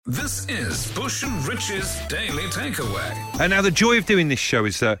This is Bush and Rich's Daily Takeaway. And now the joy of doing this show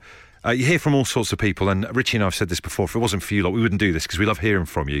is that you hear from all sorts of people, and Richie and I have said this before, if it wasn't for you lot, we wouldn't do this because we love hearing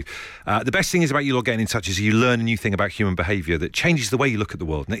from you. The best thing is about you lot getting in touch is you learn a new thing about human behaviour that changes the way you look at the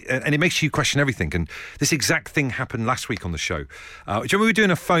world, and it makes you question everything. And this exact thing happened last week on the show. Do you remember we were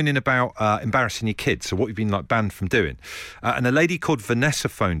doing a phone-in about embarrassing your kids, so what you've been banned from doing? And a lady called Vanessa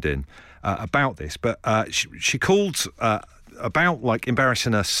phoned in about this, but she called... about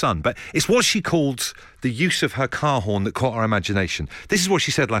embarrassing her son, but it's what she called the use of her car horn that caught our imagination. This is what she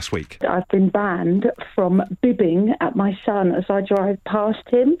said last week. I've been banned from bibbing at my son as I drive past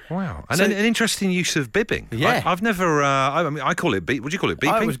him. Wow, and an interesting use of bibbing. Yeah, I've never. I call it beep. Would you call it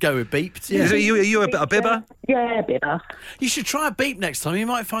beeping? I would go with beeped. Yeah. Are you a bibber? Yeah, bibber. You should try a beep next time. You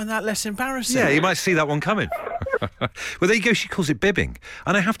might find that less embarrassing. Yeah, you might see that one coming. Well, there you go. She calls it bibbing,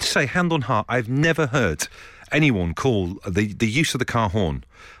 and I have to say, hand on heart, I've never heard anyone call the use of the car horn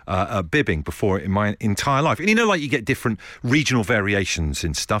bibbing before in my entire life. And you get different regional variations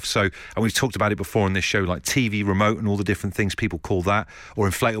in stuff. So, and we've talked about it before on this show, like TV remote and all the different things people call that, or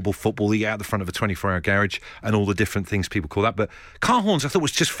inflatable football that you get out the front of a 24-hour garage and all the different things people call that. But car horns, I thought,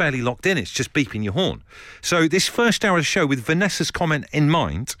 was just fairly locked in. It's just beeping your horn. So this first hour of the show, with Vanessa's comment in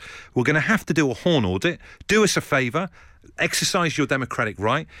mind, we're going to have to do a horn audit. Do us a favour, exercise your democratic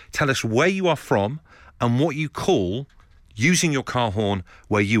right, tell us where you are from and what you call using your car horn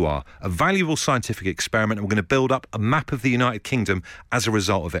where you are. A valuable scientific experiment, and we're going to build up a map of the United Kingdom as a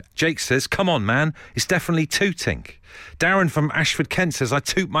result of it. Jake says, come on, man, it's definitely tooting. Darren from Ashford, Kent says, I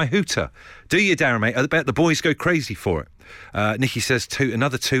toot my hooter. Do you, Darren, mate? I bet the boys go crazy for it. Nikki says, toot,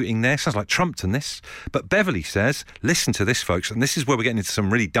 another tooting there. Sounds like Trumpton, this. But Beverly says, listen to this, folks, and this is where we're getting into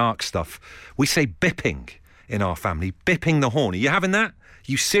some really dark stuff. We say bipping in our family, bipping the horn. Are you having that?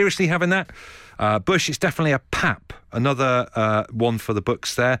 You seriously having that? Bush, it's definitely a pap. Another one for the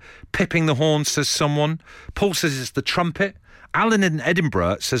books there. Pipping the horn, says someone. Paul says it's the trumpet. Alan in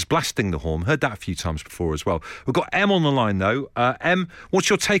Edinburgh says blasting the horn. Heard that a few times before as well. We've got Em on the line, though. Em, what's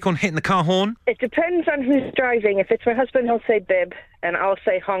your take on hitting the car horn? It depends on who's driving. If it's my husband, he'll say bib, and I'll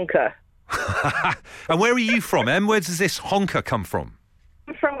say honker. And where are you from, Em? Where does this honker come from?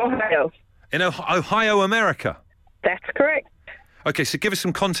 I'm from Ohio. In Ohio, America? That's correct. OK, so give us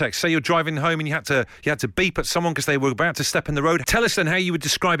some context. Say you're driving home and you had to beep at someone because they were about to step in the road. Tell us then how you would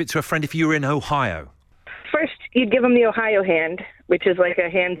describe it to a friend if you were in Ohio. First, you'd give them the Ohio hand, which is like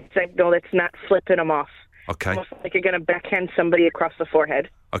a hand signal that's not flipping them off. OK. Almost like you're going to backhand somebody across the forehead.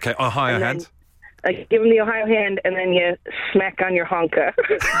 OK, Ohio hand. Give them the Ohio hand, and then you smack on your honker.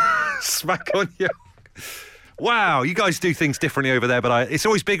 Smack on your... Wow, you guys do things differently over there, but it's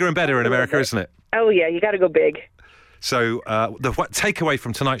always bigger and better in America, isn't it? Oh, yeah, you got to go big. So the takeaway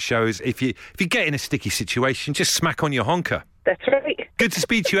from tonight's show is if you get in a sticky situation, just smack on your honker. That's right. Good to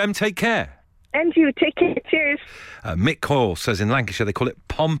speak to you, Em. Take care. And you. Take care. Cheers. Mick Coyle says in Lancashire they call it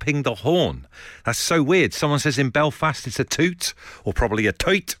pumping the horn. That's so weird. Someone says in Belfast it's a toot, or probably a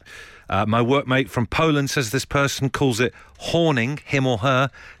toit. My workmate from Poland says this person calls it horning, him or her.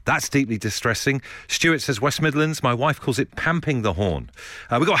 That's deeply distressing. Stuart says West Midlands. My wife calls it pamping the horn.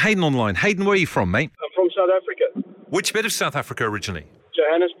 We've got Hayden online. Hayden, where are you from, mate? I'm from South Africa. Which bit of South Africa originally?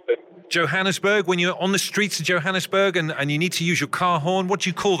 Johannesburg. Johannesburg. When you're on the streets of Johannesburg and you need to use your car horn, what do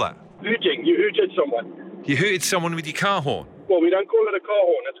you call that? Hooting. You hooted someone. You hooted someone with your car horn? Well, we don't call it a car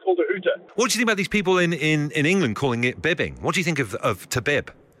horn. It's called a hooter. What do you think about these people in England calling it bibbing? What do you think of to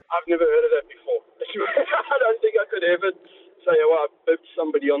bib? I've never heard of that before. I don't think I could ever say, I bibbed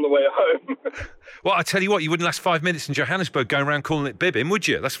somebody on the way home. Well, I tell you what, you wouldn't last 5 minutes in Johannesburg going around calling it bibbing, would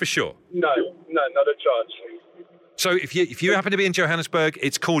you? That's for sure. No, not a chance. So if you happen to be in Johannesburg,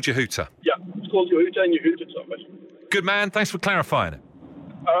 it's called your hooter? Yeah, it's called your hooter and you hooted somebody. Good man, thanks for clarifying it.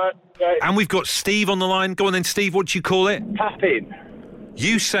 All right. Okay. And we've got Steve on the line. Go on then, Steve, what do you call it? Papping.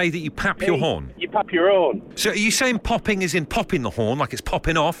 You say that you pap your horn? You pap your horn. So are you saying popping as in popping the horn, like it's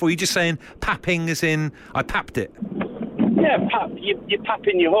popping off, or are you just saying papping as in I papped it? Yeah, you're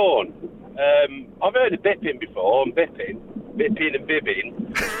papping your horn. I've heard of bipping before, and bipping and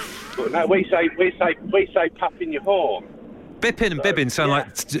bibbing. But no, we say papping your horn. Bipping and bibbing sound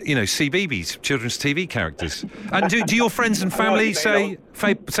like, CBeebies, children's TV characters. And do your friends and family say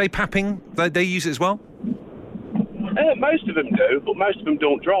papping? They use it as well? Most of them do, but most of them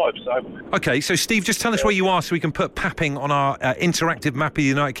don't drive, so... OK, so Steve, just tell us where you are so we can put papping on our interactive map of the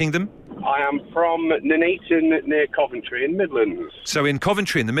United Kingdom. I am from Nuneaton, near Coventry in Midlands. So in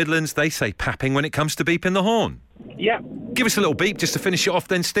Coventry in the Midlands, they say papping when it comes to beeping the horn? Yeah. Give us a little beep just to finish it off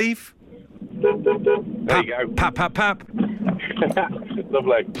then, Steve. There you go. Pap, pap, pap.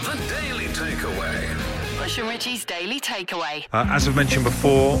 Lovely. The Daily Takeaway. Bush and Richie's Daily Takeaway. As I've mentioned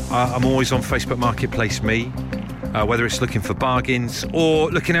before, I'm always on Facebook Marketplace Me, whether it's looking for bargains or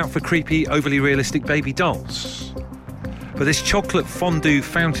looking out for creepy, overly realistic baby dolls. But this chocolate fondue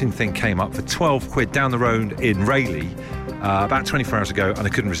fountain thing came up for 12 quid down the road in Rayleigh about 24 hours ago, and I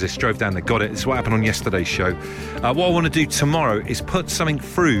couldn't resist. Drove down there, got it. This is what happened on yesterday's show. What I want to do tomorrow is put something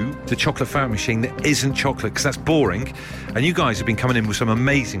through the chocolate fountain machine that isn't chocolate, because that's boring. And you guys have been coming in with some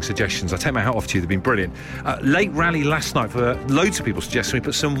amazing suggestions. I take my hat off to you. They've been brilliant. Late rally last night for loads of people suggesting we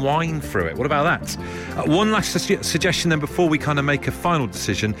put some wine through it. What about that? One last suggestion then before we kind of make a final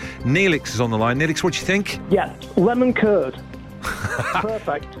decision. Neelix is on the line. Neelix, what do you think? Yeah, lemon curd.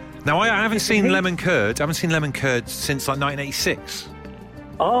 Perfect. Now, I haven't seen lemon curd. I haven't seen lemon curd since like 1986.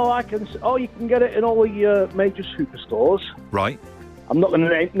 You can get it in all the major superstores. Right. I'm not going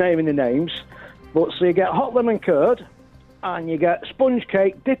to name any names, but so you get hot lemon curd, and you get sponge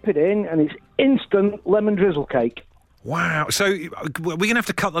cake, dip it in, and it's instant lemon drizzle cake. Wow. So we're going to have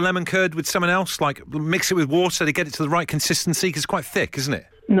to cut the lemon curd with someone else, like mix it with water to get it to the right consistency, because it's quite thick, isn't it?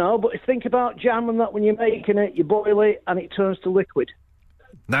 No, but think about jam and that when you're making it, you boil it and it turns to liquid.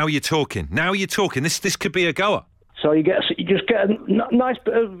 Now you're talking. This could be a goer. So you just get a nice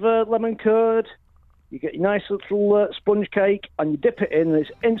bit of lemon curd, you get your nice little sponge cake, and you dip it in, and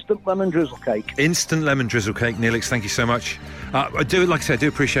it's instant lemon drizzle cake. Instant lemon drizzle cake. Neelix, thank you so much. I do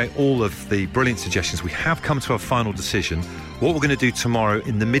appreciate all of the brilliant suggestions. We have come to our final decision. What we're going to do tomorrow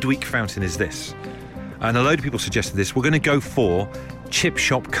in the midweek fountain is this. And a load of people suggested this. We're going to go for chip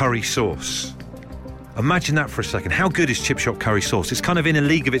shop curry sauce. Imagine that for a second. How good is chip shop curry sauce? It's kind of in a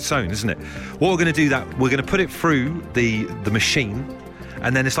league of its own, isn't it? What we're going to do we're going to put it through the machine,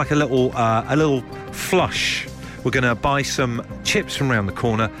 and then it's like a little flush. We're going to buy some chips from around the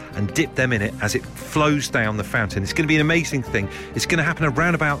corner and dip them in it as it flows down the fountain. It's going to be an amazing thing. It's going to happen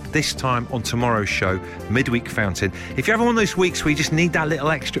around about this time on tomorrow's show, midweek fountain. If you're having one of those weeks where you just need that little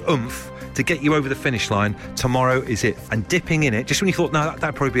extra oomph to get you over the finish line, tomorrow is it. And dipping in it, just when you thought, no,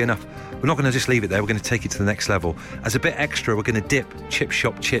 that'd probably be enough, we're not going to just leave it there. We're going to take it to the next level. As a bit extra, we're going to dip chip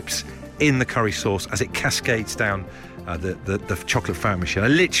shop chips in the curry sauce as it cascades down the chocolate fountain machine. I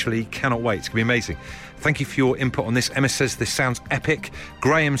literally cannot wait. It's going to be amazing. Thank you for your input on this. Emma says this sounds epic.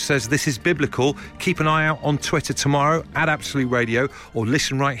 Graham says this is biblical. Keep an eye out on Twitter tomorrow at Absolute Radio, or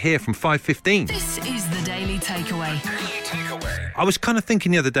listen right here from 5:15. This is the Daily Takeaway. I was kind of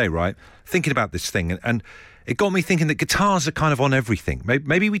thinking the other day, right? Thinking about this thing, and it got me thinking that guitars are kind of on everything.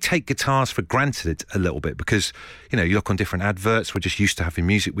 Maybe we take guitars for granted a little bit because, you look on different adverts, we're just used to having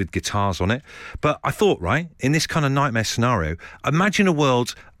music with guitars on it. But I thought, right, in this kind of nightmare scenario, imagine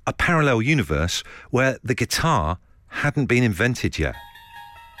a parallel universe where the guitar hadn't been invented yet.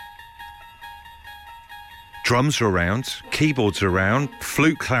 Drums are around, keyboards are around,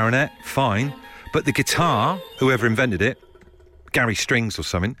 flute, clarinet, fine. But the guitar, whoever invented it, Gary Strings or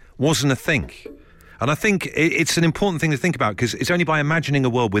something, wasn't a thing. And I think it's an important thing to think about, because it's only by imagining a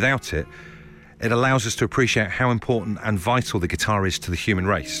world without it, it allows us to appreciate how important and vital the guitar is to the human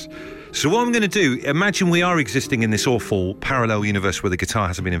race. So what I'm going to do, imagine we are existing in this awful parallel universe where the guitar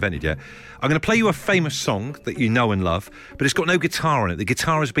hasn't been invented yet. I'm going to play you a famous song that you know and love, but it's got no guitar on it. The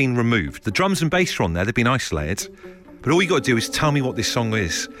guitar has been removed. The drums and bass are on there. They've been isolated. But all you got to do is tell me what this song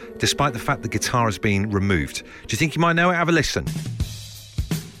is, despite the fact the guitar has been removed. Do you think you might know it? Have a listen.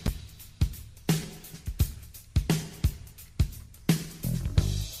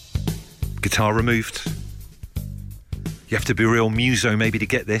 Guitar removed. You have to be real muso maybe to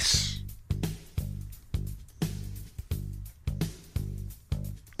get this.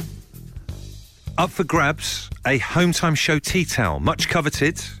 Up for grabs, a Home Time Show tea towel, much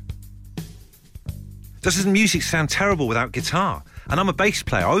coveted. Doesn't music sound terrible without guitar? And I'm a bass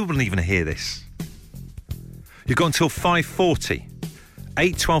player, I wouldn't even hear this. You've got until 5:40.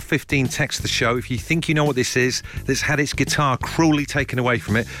 8 12 15, text the show if you think you know what this is that's had its guitar cruelly taken away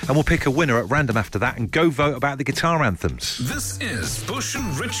from it, and we'll pick a winner at random after that and go vote about the guitar anthems. This is Bush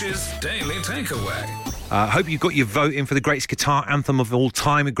and Rich's Daily Takeaway. Hope you've got your vote in for the greatest guitar anthem of all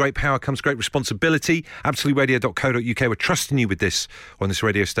time. With great power comes great responsibility. AbsoluteRadio.co.uk. We're trusting you with this on this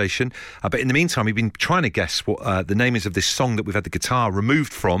radio station. But in the meantime, we've been trying to guess what the name is of this song that we've had the guitar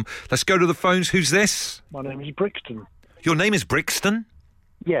removed from. Let's go to the phones. Who's this? My name is Brixton. Your name is Brixton?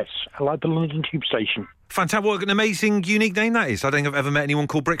 Yes, I like the London Tube Station. Fantastic. What an amazing, unique name that is. I don't think I've ever met anyone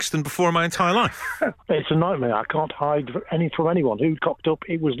called Brixton before in my entire life. It's a nightmare. I can't hide from anyone. Who cocked up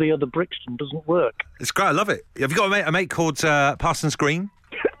it was the other Brixton doesn't work. It's great. I love it. Have you got a mate called Parsons Green?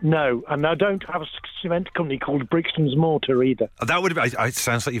 No, and I don't have a cement company called Brixton's Mortar either. That would have. It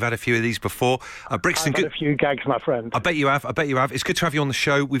sounds like you've had a few of these before. Brixton, I've had a few gags, my friend. I bet you have. It's good to have you on the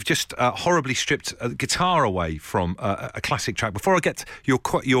show. We've just horribly stripped a guitar away from a classic track. Before I get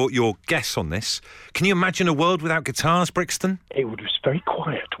your guess on this, can you imagine a world without guitars, Brixton? It would be very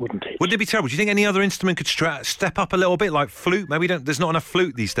quiet, wouldn't it? Wouldn't it be terrible? Do you think any other instrument could step up a little bit, like flute? Maybe there's not enough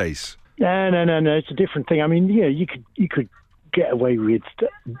flute these days. No. It's a different thing. I mean, yeah, you could get away with,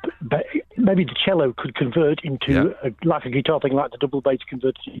 but maybe the cello could convert into like a guitar thing, like the double bass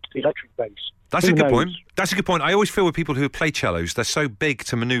converted into the electric bass. That's a good point. That's a good point. I always feel with people who play cellos, they're so big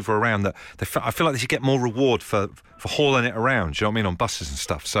to manoeuvre around that I feel like they should get more reward for hauling it around. Do you know what I mean, on buses and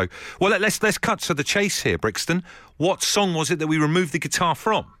stuff? So, well, let's cut to the chase here, Brixton. What song was it that we removed the guitar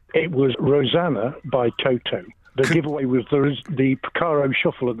from? It was Rosanna by Toto. The giveaway was the Picaro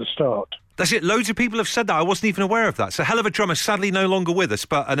Shuffle at the start. That's it. Loads of people have said that. I wasn't even aware of that. So, hell of a drummer, sadly no longer with us,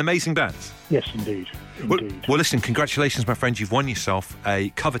 but an amazing band. Yes, indeed. Well, listen, congratulations, my friend. You've won yourself a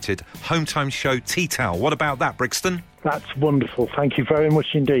coveted Home Time Show tea towel. What about that, Brixton? That's wonderful. Thank you very much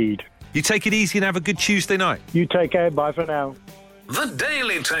indeed. You take it easy and have a good Tuesday night. You take care. Bye for now. The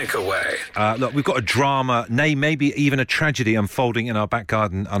Daily Takeaway. Look, we've got a drama, maybe even a tragedy unfolding in our back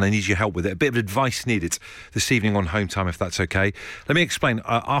garden, and I need your help with it. A bit of advice needed this evening on Home Time, if that's okay. Let me explain.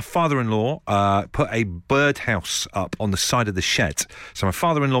 Our father-in-law put a birdhouse up on the side of the shed. So my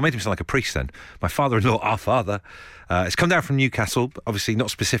father-in-law made him sound like a priest then. My father-in-law, our father, has come down from Newcastle, obviously not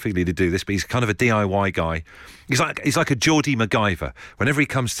specifically to do this, but he's kind of a DIY guy. He's like a Geordie MacGyver. Whenever he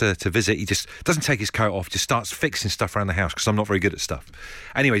comes to visit, he just doesn't take his coat off, just starts fixing stuff around the house, because I'm not very good at stuff.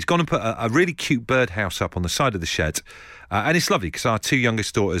 Anyway, he's gone and put a really cute birdhouse up on the side of the shed. And it's lovely because our two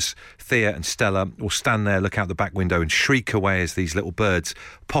youngest daughters, Thea and Stella, will stand there, look out the back window and shriek away as these little birds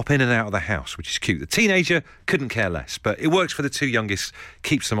pop in and out of the house, which is cute. The teenager couldn't care less, but it works for the two youngest,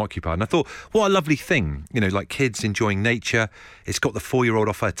 keeps them occupied. And I thought, what a lovely thing, like kids enjoying nature. It's got the 4-year-old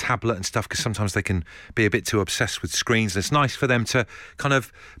off her tablet and stuff, because sometimes they can be a bit too obsessed with screens. And it's nice for them to kind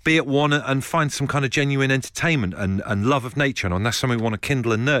of be at one and find some kind of genuine entertainment and love of nature. And that's something we want to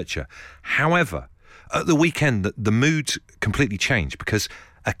kindle and nurture. However, at the weekend, the mood completely changed because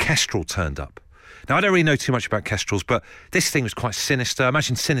a kestrel turned up. Now, I don't really know too much about kestrels, but this thing was quite sinister.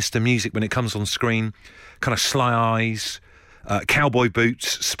 Imagine sinister music when it comes on screen, kind of sly eyes, cowboy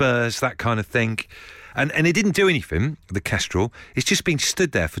boots, spurs, that kind of thing. And it didn't do anything, the kestrel. It's just been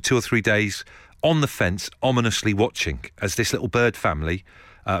stood there for 2 or 3 days on the fence, ominously watching as this little bird family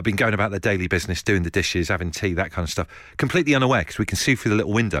been going about their daily business, doing the dishes, having tea, that kind of stuff, completely unaware, because we can see through the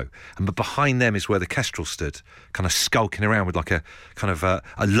little window. But behind them is where the kestrel stood, kind of skulking around with like a kind of a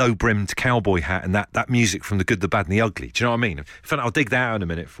low-brimmed cowboy hat and that music from The Good, the Bad and the Ugly. Do you know what I mean? In fact, I'll dig that out in a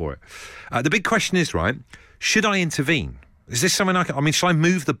minute for it. The big question is, right, should I intervene? Is this something shall I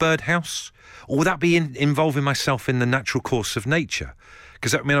move the birdhouse? Or would that be involving myself in the natural course of nature?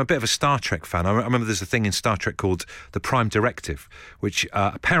 Because, I'm a bit of a Star Trek fan. I remember there's a thing in Star Trek called the Prime Directive, which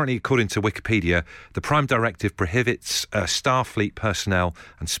apparently, according to Wikipedia, the Prime Directive prohibits Starfleet personnel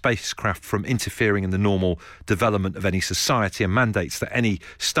and spacecraft from interfering in the normal development of any society, and mandates that any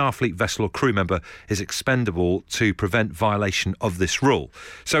Starfleet vessel or crew member is expendable to prevent violation of this rule.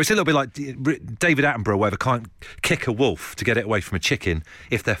 So it's a little bit like David Attenborough, or whatever, can't kick a wolf to get it away from a chicken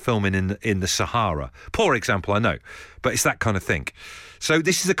if they're filming in the Sahara. Poor example, I know, but it's that kind of thing. So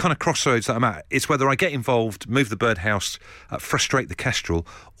this is the kind of crossroads that I'm at. It's whether I get involved, move the birdhouse, frustrate the kestrel,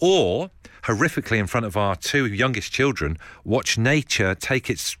 or, horrifically in front of our two youngest children, watch nature take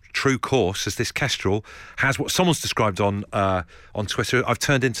its true course as this kestrel has what someone's described on Twitter.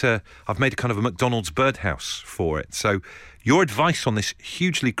 I've made a kind of a McDonald's birdhouse for it. So your advice on this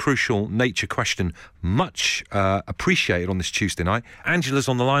hugely crucial nature question, much appreciated on this Tuesday night. Angela's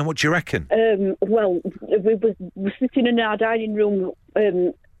on the line. What do you reckon? Well, we were sitting in our dining room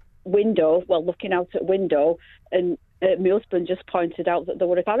window, looking out at window, and my husband just pointed out that there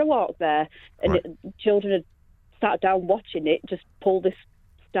were a sparrowhawk there, and right. Children had sat down watching it, just pull this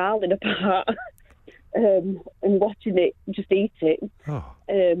starling apart. And watching it just eat it. Oh.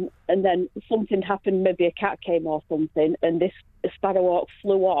 And then something happened, maybe a cat came or something, and this sparrowhawk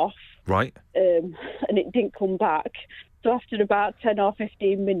flew off. Right. And it didn't come back. So after about 10 or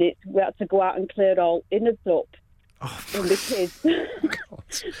 15 minutes, we had to go out and clear all innards up. Oh, and the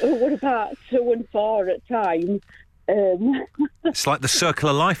kids, who were about 2 and 4 at time. It's like the circle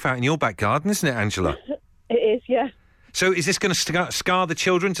of life out in your back garden, isn't it, Angela? It is, yeah. So is this going to scar the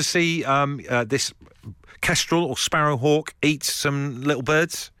children to see this kestrel or sparrowhawk eat some little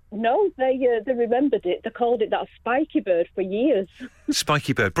birds? No, they remembered it. They called it that spiky bird for years.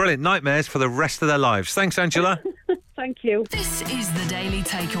 Spiky bird. Brilliant. Nightmares for the rest of their lives. Thanks, Angela. Thank you. This is the Daily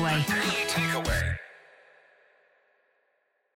Takeaway. Daily Takeaway.